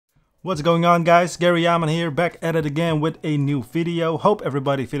What's going on, guys? Gary Yaman here, back at it again with a new video. Hope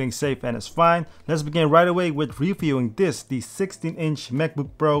everybody feeling safe and is fine. Let's begin right away with reviewing this, the 16-inch MacBook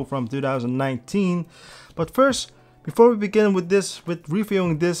Pro from 2019. But first, before we begin with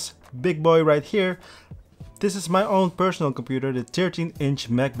reviewing this big boy right here, this is my own personal computer, the 13-inch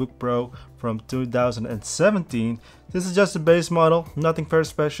MacBook Pro from 2017. This is just a base model, nothing very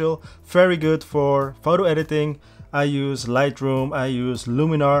special, very good for photo editing. I use Lightroom, I use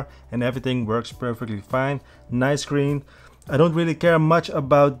Luminar, and everything works perfectly fine. Nice screen. I don't really care much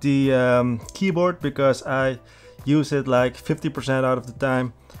about the keyboard because I use it like 50% out of the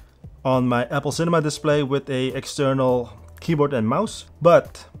time on my Apple Cinema display with a external keyboard and mouse.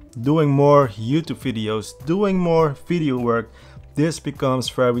 But doing more YouTube videos, doing more video work, this becomes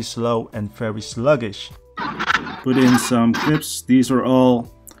very slow and very sluggish. Put in some clips. These are all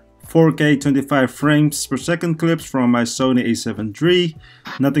 4K 25 frames per second clips from my Sony A7 III.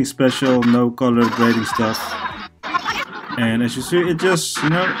 Nothing special, no color grading stuff. And as you see, it just,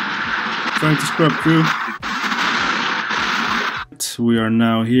 trying to scrub through. We are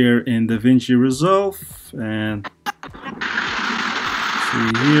now here in DaVinci Resolve, and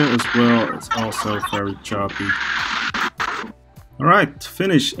see here as well, it's also very choppy. Alright,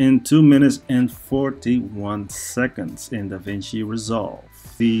 finish in 2 minutes and 41 seconds in DaVinci Resolve.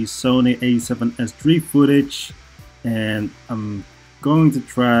 The Sony A7S III footage, and I'm going to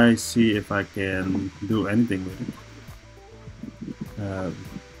try see if I can do anything with it.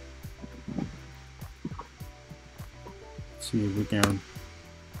 See if we can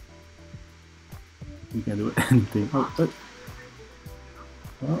do anything.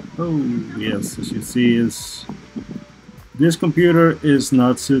 Oh yes, as you see, this computer is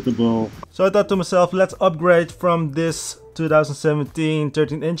not suitable. So I thought to myself, let's upgrade from this 2017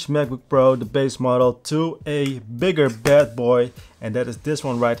 13-inch MacBook Pro, the base model, to a bigger bad boy, and that is this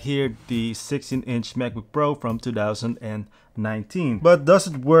one right here, the 16-inch MacBook Pro from 2019. But does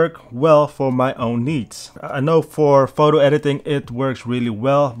it work well for my own needs? I know for photo editing it works really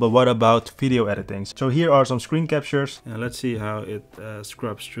well, but what about video editing? So here are some screen captures, and let's see how it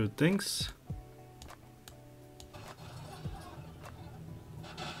scrubs through things.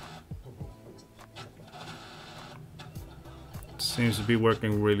 Seems to be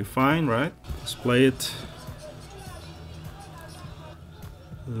working really fine, right? Let's play it.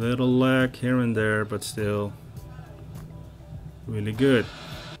 Little lag here and there, but still really good.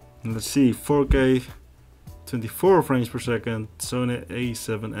 And let's see, 4K 24 frames per second Sony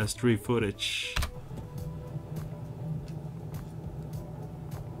A7S III footage.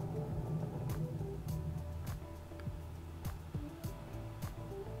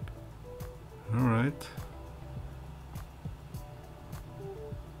 All right.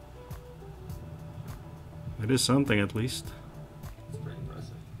 It is something, at least. It's pretty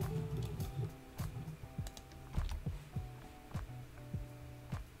impressive.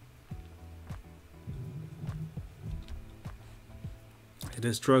 It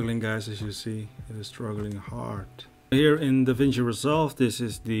is struggling, guys, as you see. It is struggling hard. Here in DaVinci Resolve, this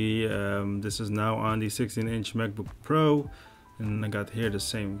is now on the 16-inch MacBook Pro, and I got here the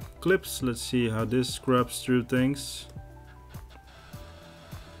same clips. Let's see how this scrubs through things.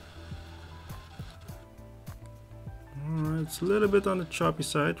 Alright, it's a little bit on the choppy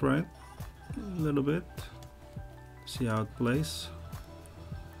side, right? A little bit. See how it plays.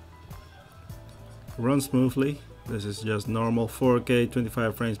 Runs smoothly. This is just normal 4K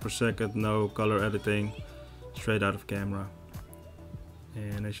 25 frames per second, no color editing, straight out of camera.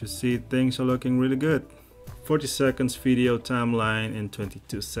 And as you see, things are looking really good. 40 seconds video timeline in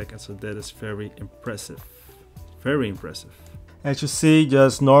 22 seconds, so that is very impressive. Very impressive. As you see,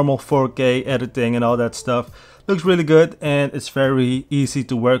 just normal 4K editing and all that stuff. Looks really good, and it's very easy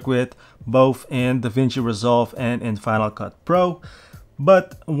to work with, both in DaVinci Resolve and in Final Cut Pro.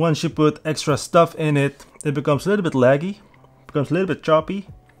 But once you put extra stuff in it, it becomes a little bit laggy, becomes a little bit choppy.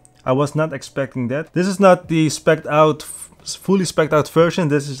 I was not expecting that. This is not the fully spec'd out version.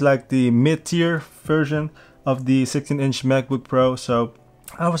 This is like the mid-tier version of the 16-inch MacBook Pro. So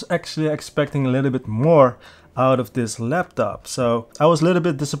I was actually expecting a little bit more out of this laptop, so I was a little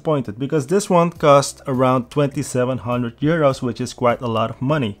bit disappointed because this one cost around 2,700 euros, which is quite a lot of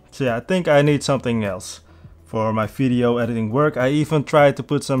money. So yeah, I think I need something else for my video editing work. I even tried to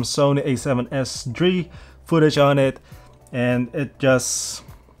put some Sony A7S III footage on it, and it just,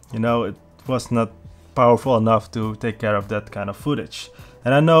 it was not powerful enough to take care of that kind of footage.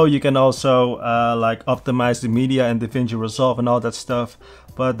 And I know you can also like optimize the media in DaVinci Resolve and all that stuff,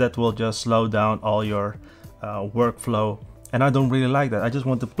 but that will just slow down all your workflow, and I don't really like that. I just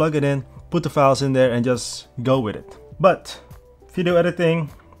want to plug it in, put the files in there, and just go with it. But video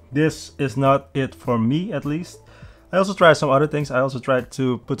editing, this is not it for me, at least. I also tried some other things. I also tried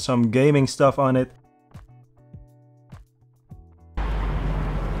to put some gaming stuff on it.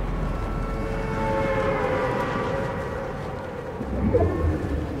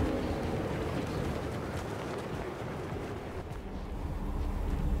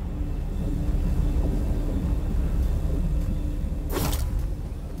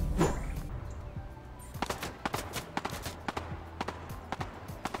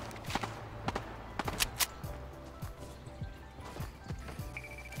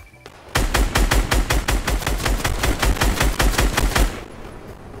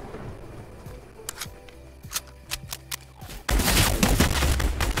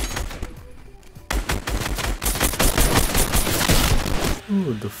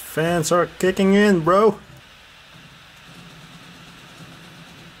 Ooh, the fans are kicking in, bro.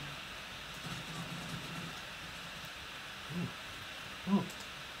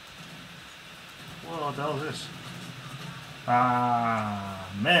 What the hell is this? Ah,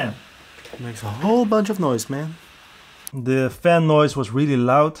 man. Makes a whole bunch of noise, man. The fan noise was really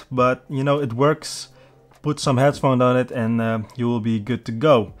loud, but you know, it works. Put some headphones on it and you will be good to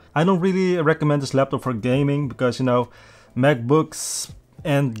go. I don't really recommend this laptop for gaming because, you know, MacBooks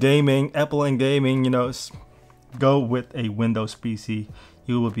and gaming, Apple and gaming, you know, go with a Windows PC.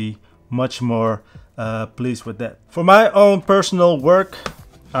 You will be much more pleased with that. For my own personal work,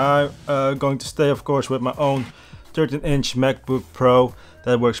 I'm going to stay, of course, with my own 13-inch MacBook Pro.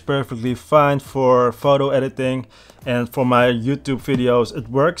 That works perfectly fine for photo editing, and for my YouTube videos it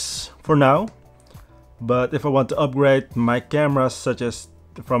works for now. But if I want to upgrade my cameras, such as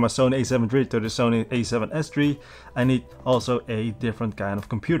from a Sony A7 III to the Sony A7S III, I need also a different kind of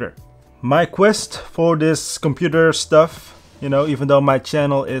computer. My quest for this computer stuff, you know, even though my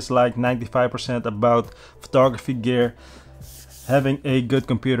channel is like 95% about photography gear, having a good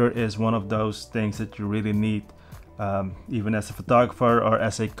computer is one of those things that you really need, even as a photographer or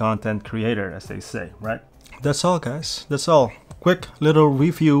as a content creator, as they say, right? That's all, guys. That's all. Quick little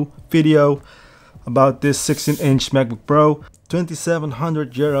review video about this 16-inch MacBook Pro.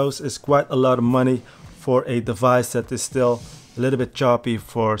 2,700 euros is quite a lot of money for a device that is still a little bit choppy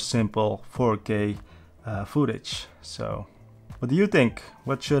for simple 4K footage. So what do you think?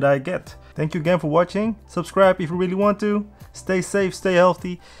 What should I get? Thank you again for watching. Subscribe if you really want to. Stay safe, stay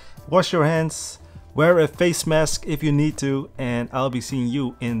healthy, wash your hands, wear a face mask if you need to, and I'll be seeing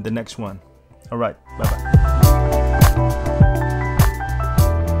you in the next one. Alright, bye bye.